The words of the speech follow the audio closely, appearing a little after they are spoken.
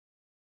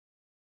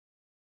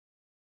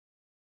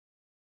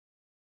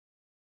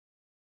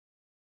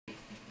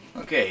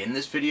Okay, in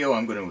this video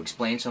I'm going to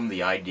explain some of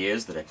the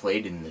ideas that I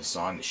played in the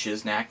song The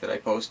Schiznack that I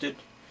posted.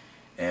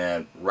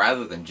 And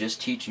rather than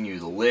just teaching you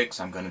the licks,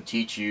 I'm going to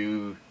teach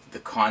you the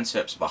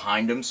concepts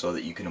behind them so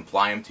that you can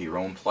apply them to your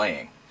own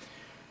playing.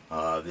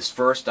 This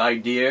first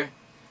idea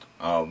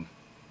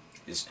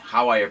is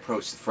how I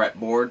approach the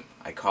fretboard.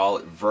 I call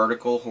it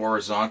vertical,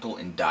 horizontal,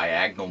 and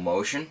diagonal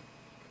motion.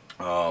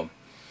 When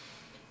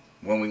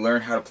we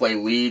learn how to play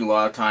lead, a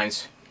lot of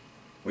times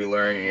we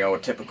learn, a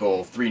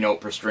typical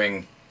 3-note per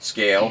string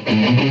scale.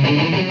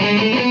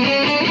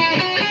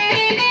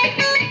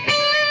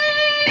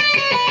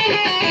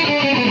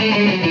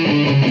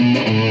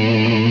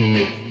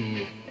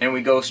 And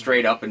we go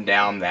straight up and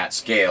down that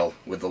scale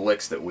with the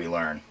licks that we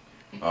learn.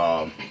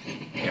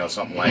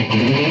 Something like...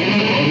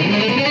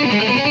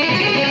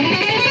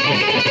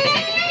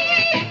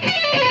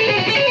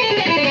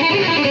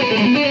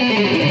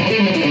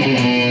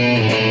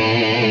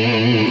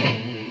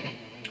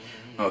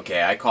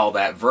 Okay, I call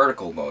that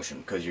vertical motion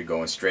because you're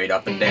going straight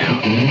up and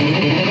down.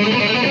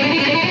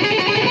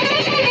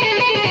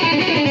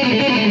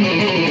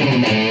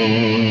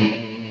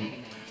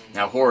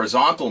 Now,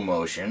 horizontal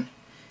motion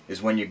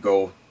is when you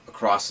go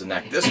across the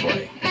neck this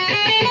way.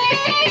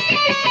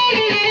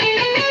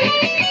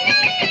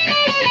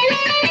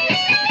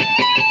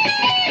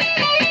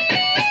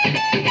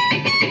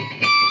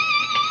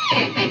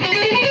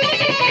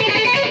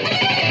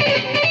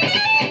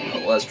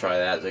 Let's try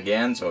that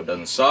again so it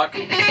doesn't suck.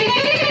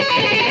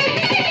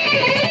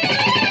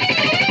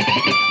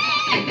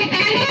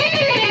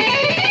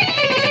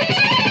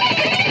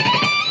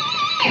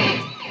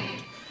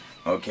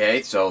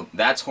 Okay, so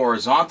that's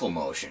horizontal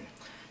motion.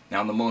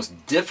 Now the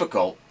most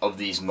difficult of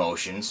these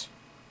motions,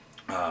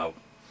 that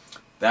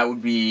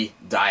would be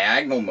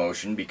diagonal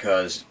motion,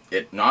 because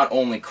it not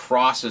only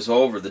crosses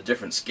over the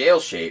different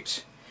scale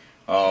shapes,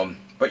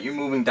 but you're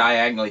moving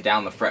diagonally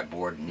down the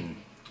fretboard, and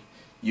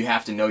you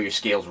have to know your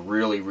scales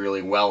really,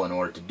 really well in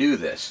order to do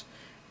this.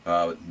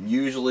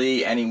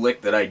 Usually any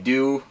lick that I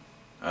do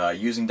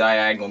using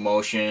diagonal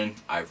motion,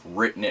 I've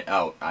written it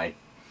out.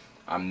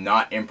 I'm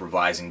not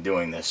improvising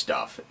doing this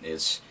stuff.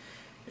 It's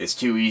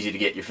too easy to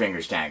get your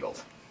fingers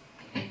tangled.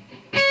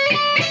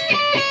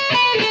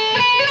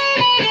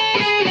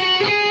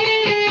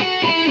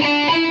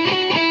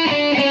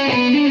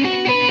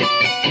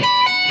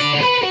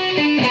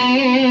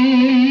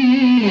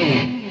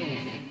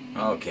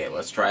 Okay,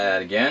 let's try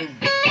that again.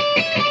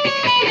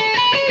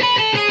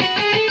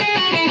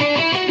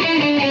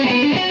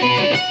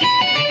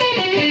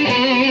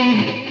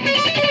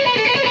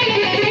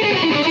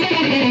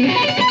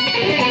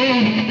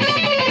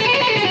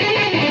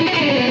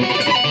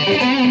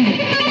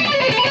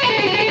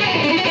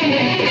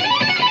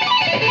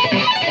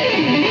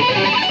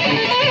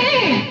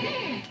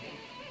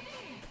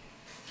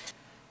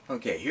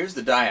 Okay, here's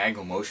the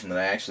diagonal motion that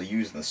I actually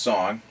use in the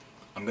song.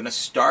 I'm going to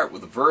start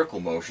with a vertical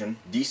motion,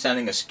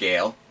 descending a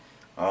scale.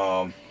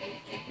 It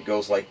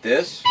goes like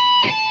this.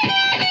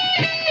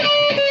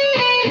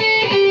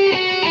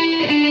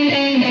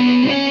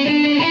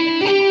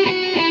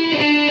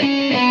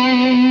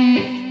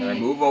 Then I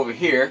move over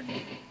here,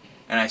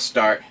 and I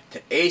start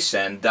to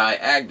ascend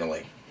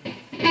diagonally. And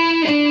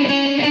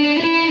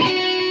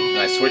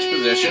I switch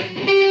position,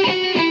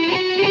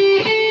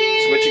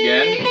 switch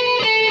again,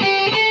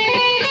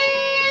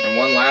 and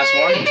one last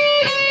one.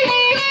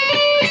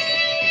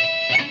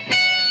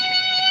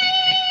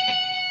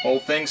 Whole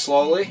thing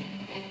slowly.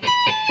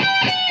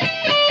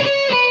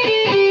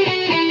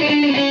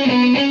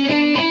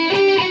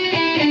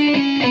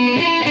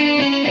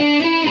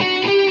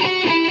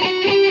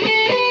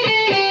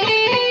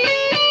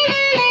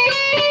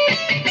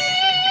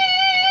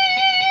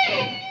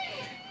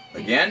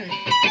 Again.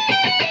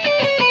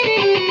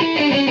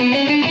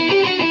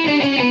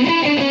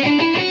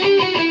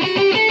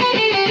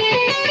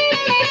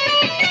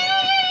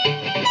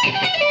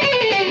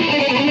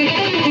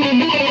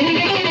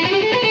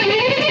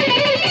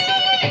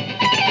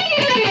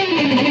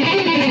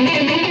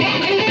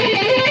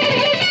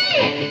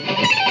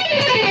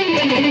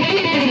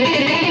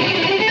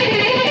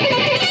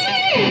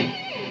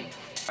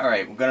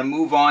 Alright, we're going to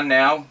move on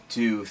now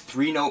to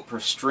 3-note per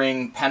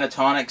string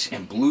pentatonics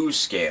and blues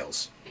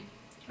scales.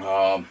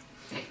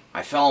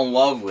 I fell in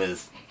love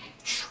with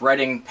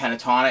shredding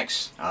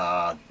pentatonics,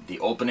 the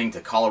opening to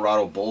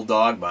Colorado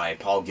Bulldog by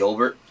Paul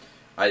Gilbert.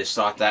 I just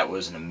thought that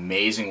was an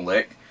amazing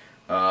lick.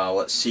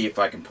 Let's see if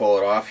I can pull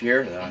it off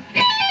here.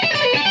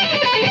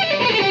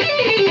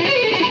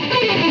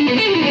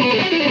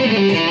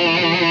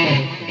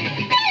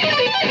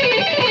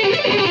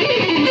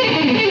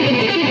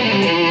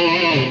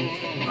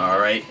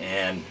 Alright,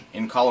 and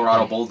in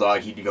Colorado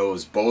Bulldog he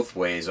goes both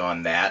ways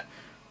on that.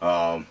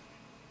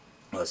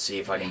 Let's see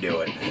if I can do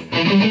it.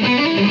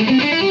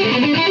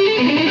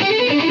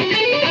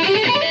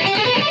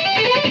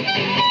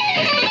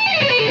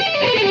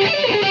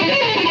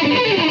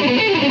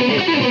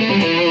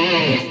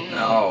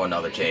 Oh,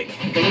 another take.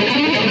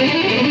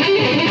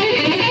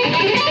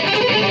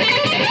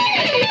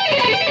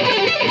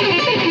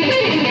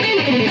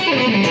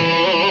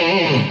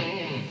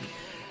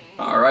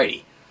 Alrighty.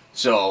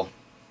 So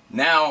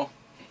now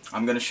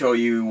I'm going to show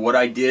you what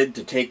I did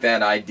to take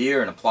that idea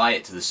and apply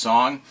it to the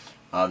song.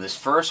 This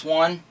first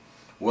one,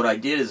 what I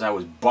did is I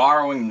was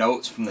borrowing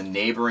notes from the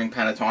neighboring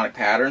pentatonic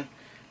pattern.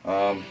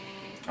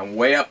 I'm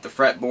way up the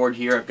fretboard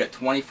here. I've got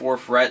 24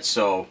 frets,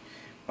 so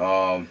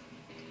unless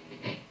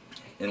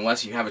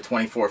you have a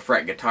 24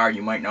 fret guitar,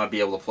 you might not be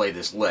able to play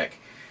this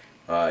lick.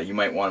 You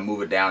might want to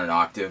move it down an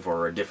octave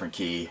or a different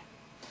key.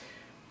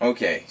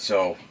 Okay,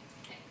 so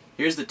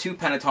here's the two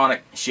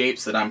pentatonic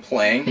shapes that I'm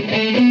playing.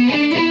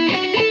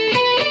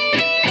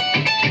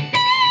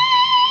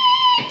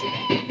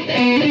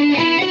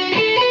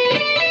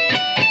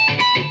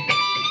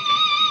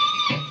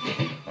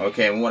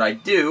 Okay, and what I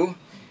do,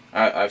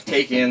 I've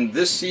taken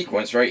this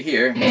sequence right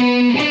here,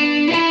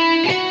 and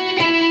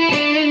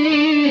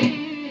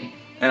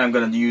I'm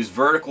going to use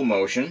vertical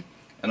motion,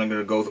 and I'm going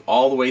to go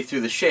all the way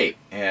through the shape.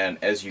 And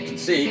as you can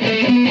see,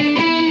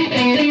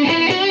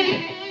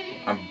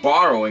 I'm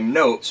borrowing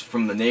notes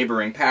from the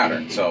neighboring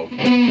pattern. So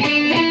and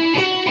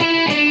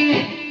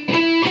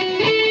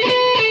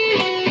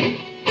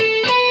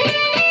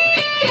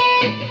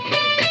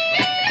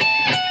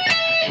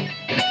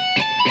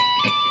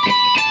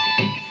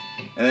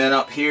then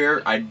up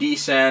here, I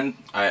descend,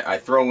 I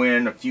throw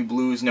in a few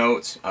blues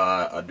notes,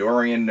 a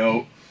Dorian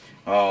note,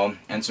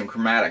 and some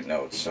chromatic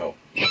notes. So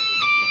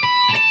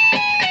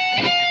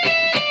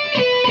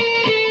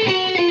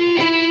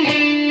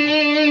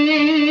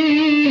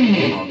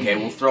okay,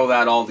 we'll throw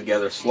that all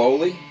together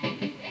slowly.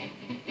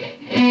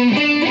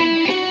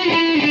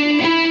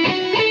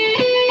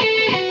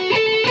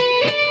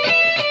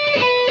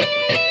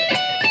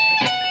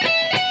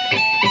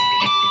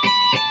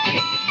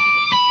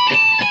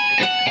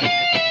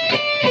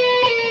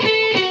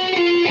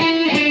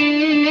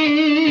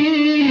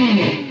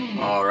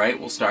 Alright,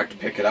 we'll start to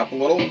pick it up a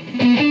little.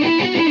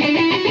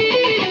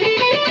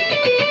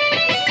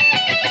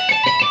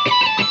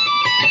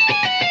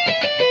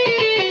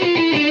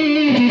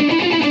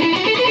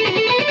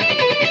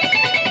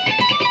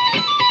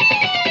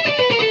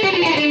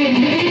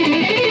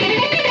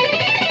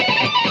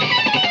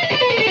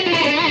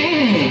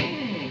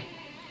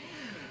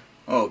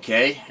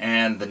 Okay,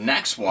 and the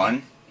next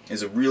one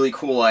is a really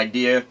cool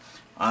idea.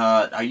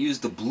 I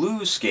used the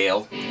blues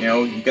scale. You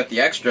know, you got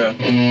the extra, got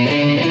the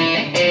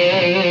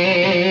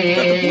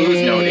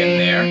blues note in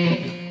there,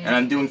 and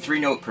I'm doing 3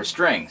 note per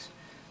strings.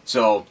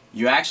 So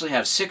you actually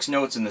have 6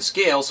 notes in the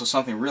scale, so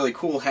something really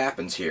cool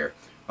happens here.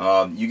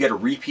 You get a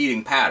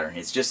repeating pattern.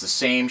 It's just the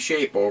same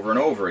shape over and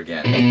over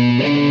again.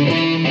 Then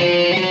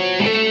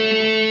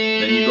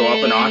you go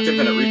up an octave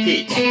and it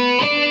repeats.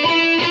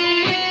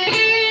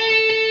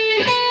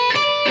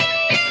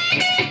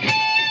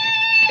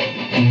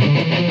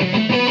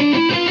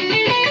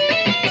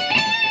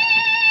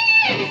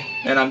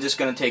 And I'm just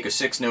going to take a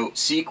 6-note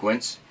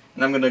sequence,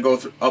 and I'm going to go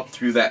up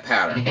through that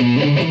pattern.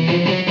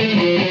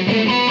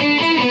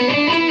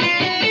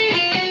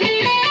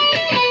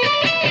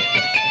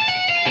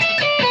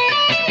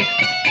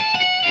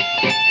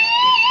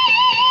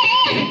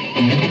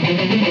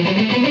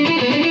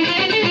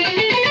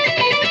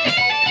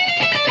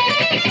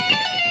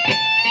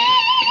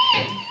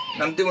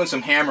 And I'm doing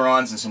some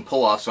hammer-ons and some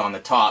pull-offs on the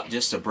top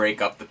just to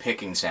break up the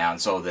picking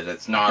sound so that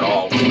it's not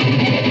all...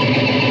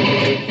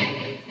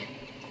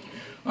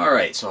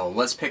 Alright, so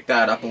let's pick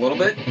that up a little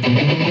bit.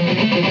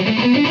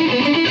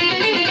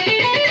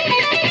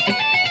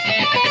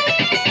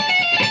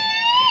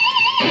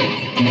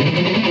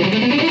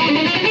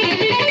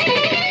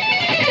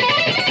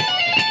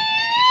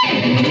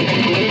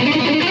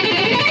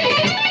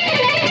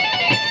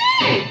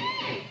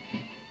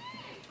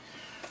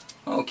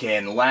 Okay,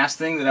 and the last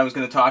thing that I was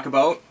going to talk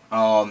about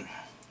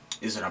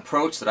is an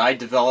approach that I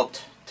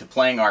developed to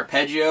playing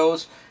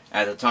arpeggios.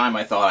 At the time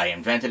I thought I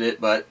invented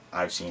it, but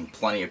I've seen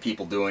plenty of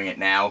people doing it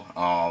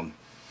now.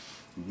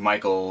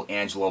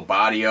 Michelangelo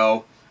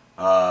Badio,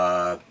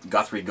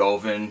 Guthrie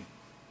Govan,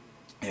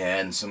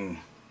 and some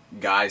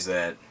guys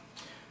that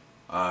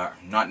are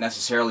not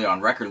necessarily on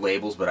record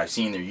labels, but I've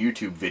seen their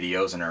YouTube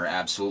videos and are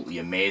absolutely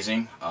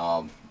amazing.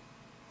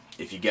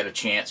 If you get a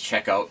chance,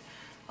 check out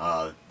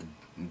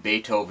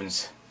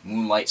Beethoven's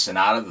Moonlight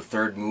Sonata, the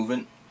 3rd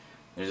movement.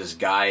 There's this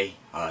guy,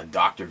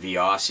 Dr.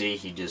 Viossi.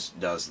 He just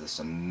does this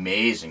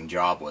amazing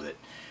job with it.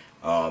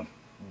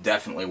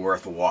 Definitely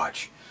worth a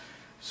watch.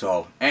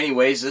 So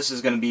anyways, this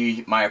is going to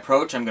be my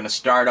approach. I'm going to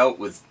start out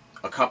with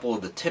a couple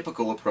of the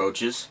typical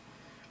approaches.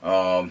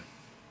 You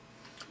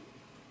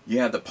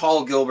have the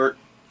Paul Gilbert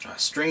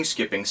string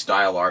skipping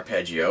style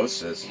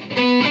arpeggios.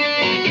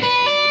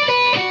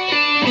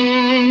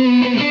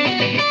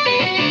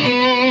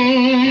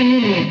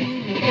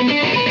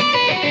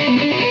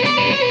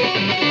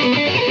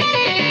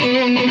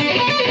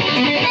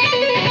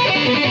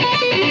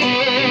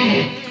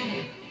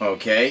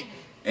 Okay,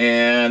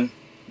 and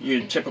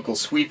your typical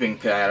sweeping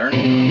pattern.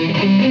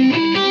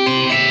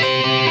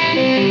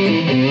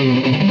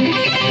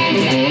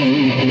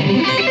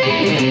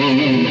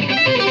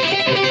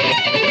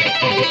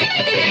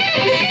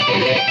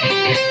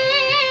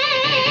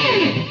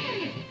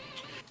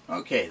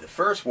 Okay, the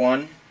first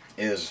one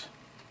is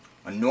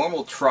a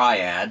normal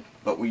triad,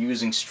 but we're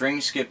using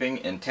string skipping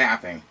and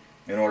tapping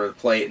in order to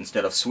play it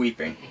instead of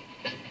sweeping.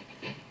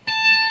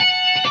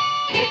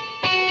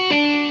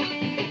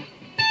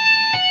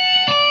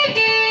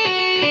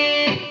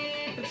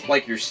 It's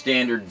like your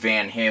standard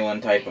Van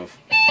Halen type of.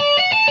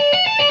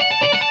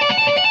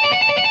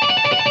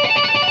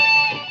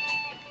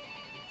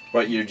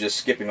 But you're just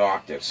skipping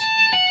octaves.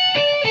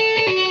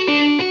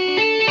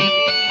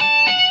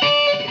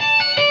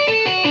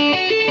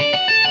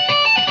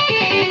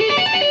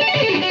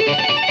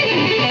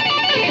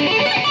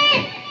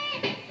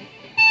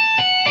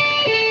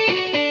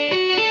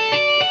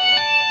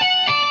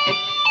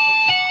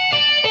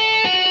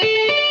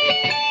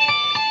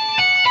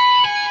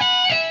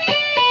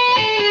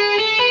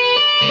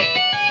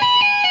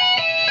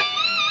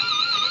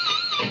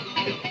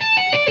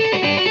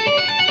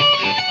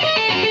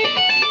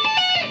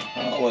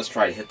 Let's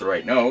try to hit the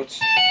right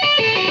notes.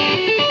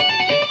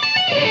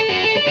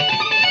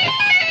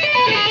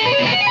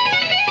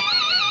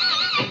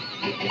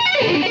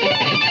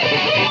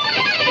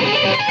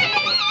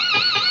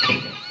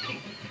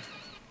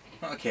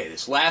 Okay,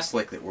 this last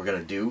lick that we're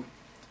going to do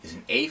is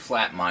an A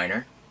flat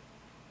minor.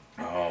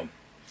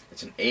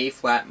 It's an A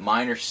flat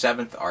minor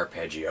 7th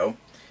arpeggio,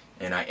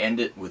 and I end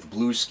it with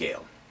blues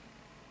scale.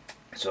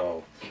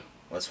 So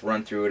let's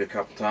run through it a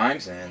couple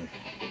times and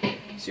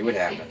see what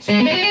happens.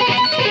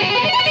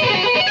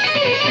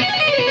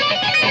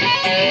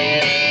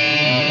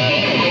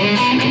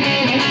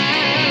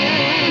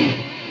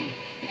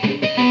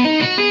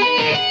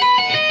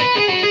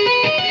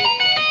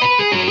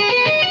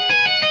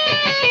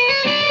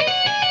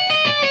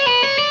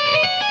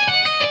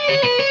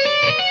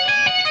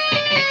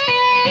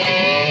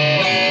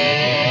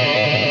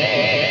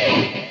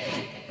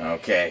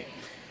 Okay,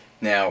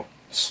 now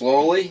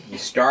slowly you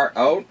start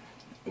out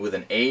with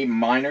an A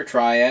minor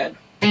triad.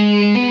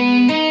 Then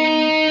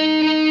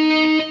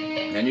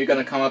you're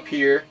going to come up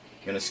here,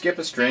 you're going to skip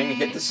a string,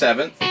 hit the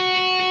 7th,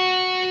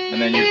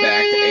 and then you're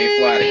back to A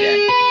flat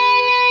again.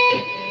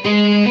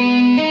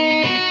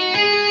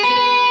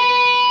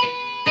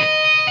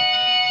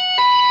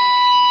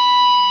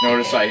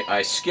 Notice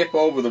I skip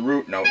over the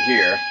root note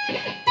here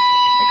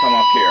and come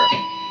up here.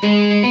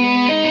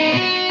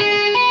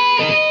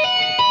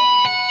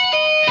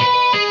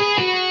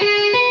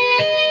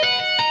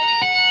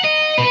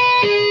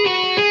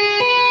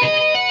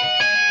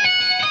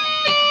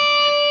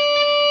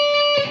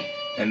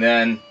 And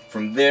then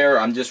from there,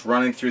 I'm just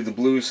running through the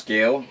blues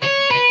scale.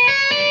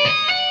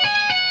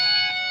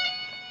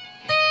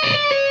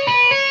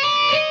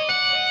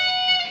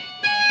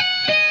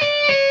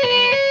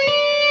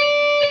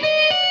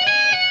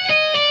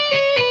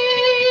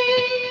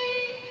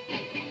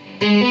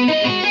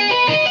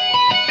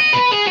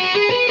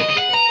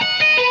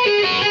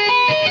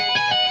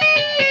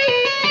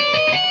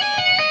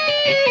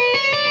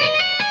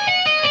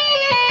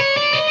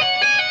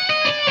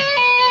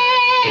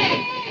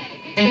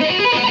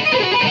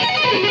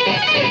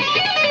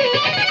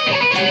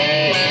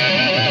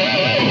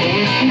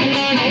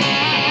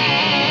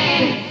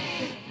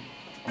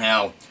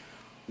 Now,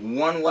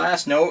 one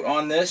last note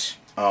on this.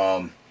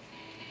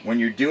 When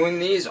you're doing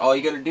these, all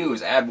you got to do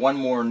is add one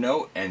more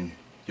note and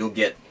you'll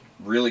get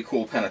really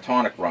cool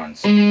pentatonic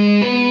runs.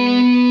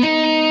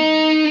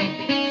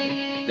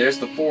 There's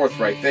the 4th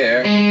right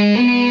there.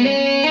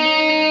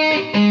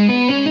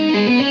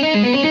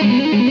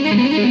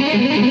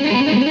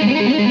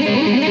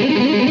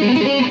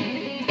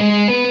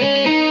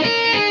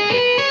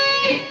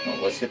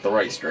 Well, let's hit the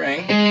right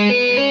string.